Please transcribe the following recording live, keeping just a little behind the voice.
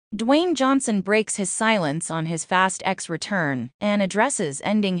Dwayne Johnson breaks his silence on his Fast X return and addresses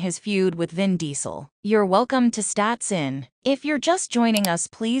ending his feud with Vin Diesel. You're welcome to Stats In. If you're just joining us,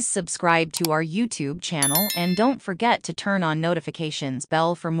 please subscribe to our YouTube channel and don't forget to turn on notifications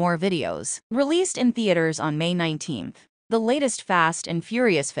bell for more videos. Released in theaters on May 19th, the latest Fast and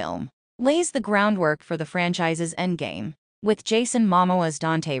Furious film lays the groundwork for the franchise's endgame, with Jason Momoa's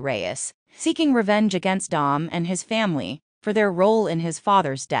Dante Reyes seeking revenge against Dom and his family for their role in his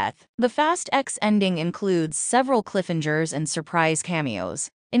father's death. The Fast X ending includes several cliffhangers and surprise cameos,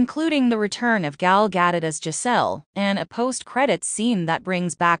 including the return of Gal Gadot as Giselle and a post-credits scene that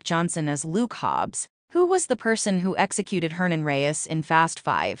brings back Johnson as Luke Hobbs, who was the person who executed Hernan Reyes in Fast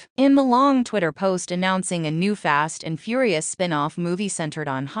 5. In the long Twitter post announcing a new Fast and Furious spin-off movie centered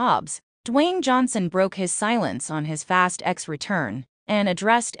on Hobbs, Dwayne Johnson broke his silence on his Fast X return and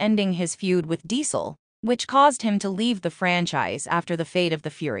addressed ending his feud with Diesel, which caused him to leave the franchise after the fate of the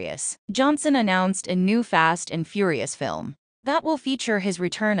Furious. Johnson announced a new Fast and Furious film that will feature his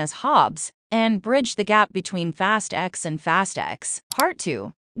return as Hobbs and bridge the gap between Fast X and Fast X Part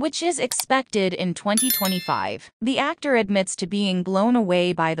 2, which is expected in 2025. The actor admits to being blown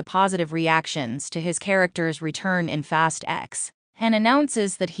away by the positive reactions to his character's return in Fast X and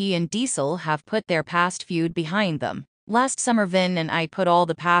announces that he and Diesel have put their past feud behind them. Last summer Vin and I put all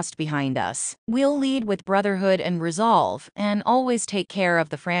the past behind us. We'll lead with brotherhood and resolve and always take care of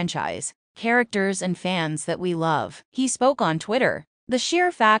the franchise, characters and fans that we love, he spoke on Twitter. The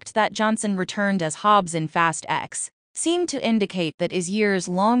sheer fact that Johnson returned as Hobbs in Fast X seemed to indicate that his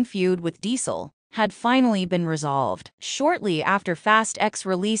years-long feud with Diesel had finally been resolved. Shortly after Fast X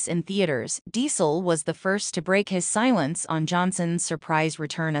release in theaters, Diesel was the first to break his silence on Johnson's surprise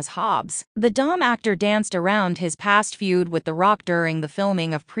return as Hobbs. The Dom actor danced around his past feud with The Rock during the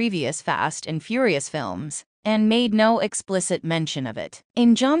filming of previous Fast and Furious films and made no explicit mention of it.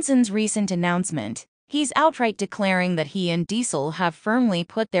 In Johnson's recent announcement, he's outright declaring that he and Diesel have firmly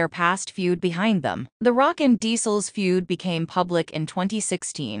put their past feud behind them. The Rock and Diesel's feud became public in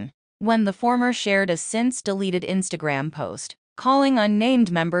 2016, when the former shared a since-deleted Instagram post calling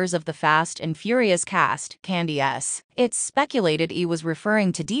unnamed members of the Fast and Furious cast Candy S. It's speculated he was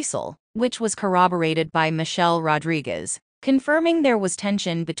referring to Diesel, which was corroborated by Michelle Rodriguez, confirming there was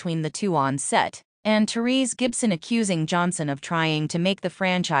tension between the two on set, and Therese Gibson accusing Johnson of trying to make the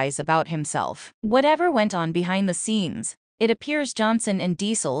franchise about himself. Whatever went on behind the scenes, it appears Johnson and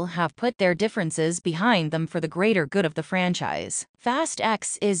Diesel have put their differences behind them for the greater good of the franchise. Fast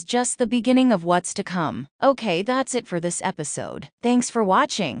X is just the beginning of what's to come. Okay, that's it for this episode. Thanks for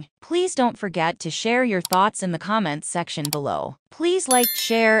watching. Please don't forget to share your thoughts in the comments section below. Please like,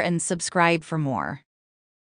 share, and subscribe for more.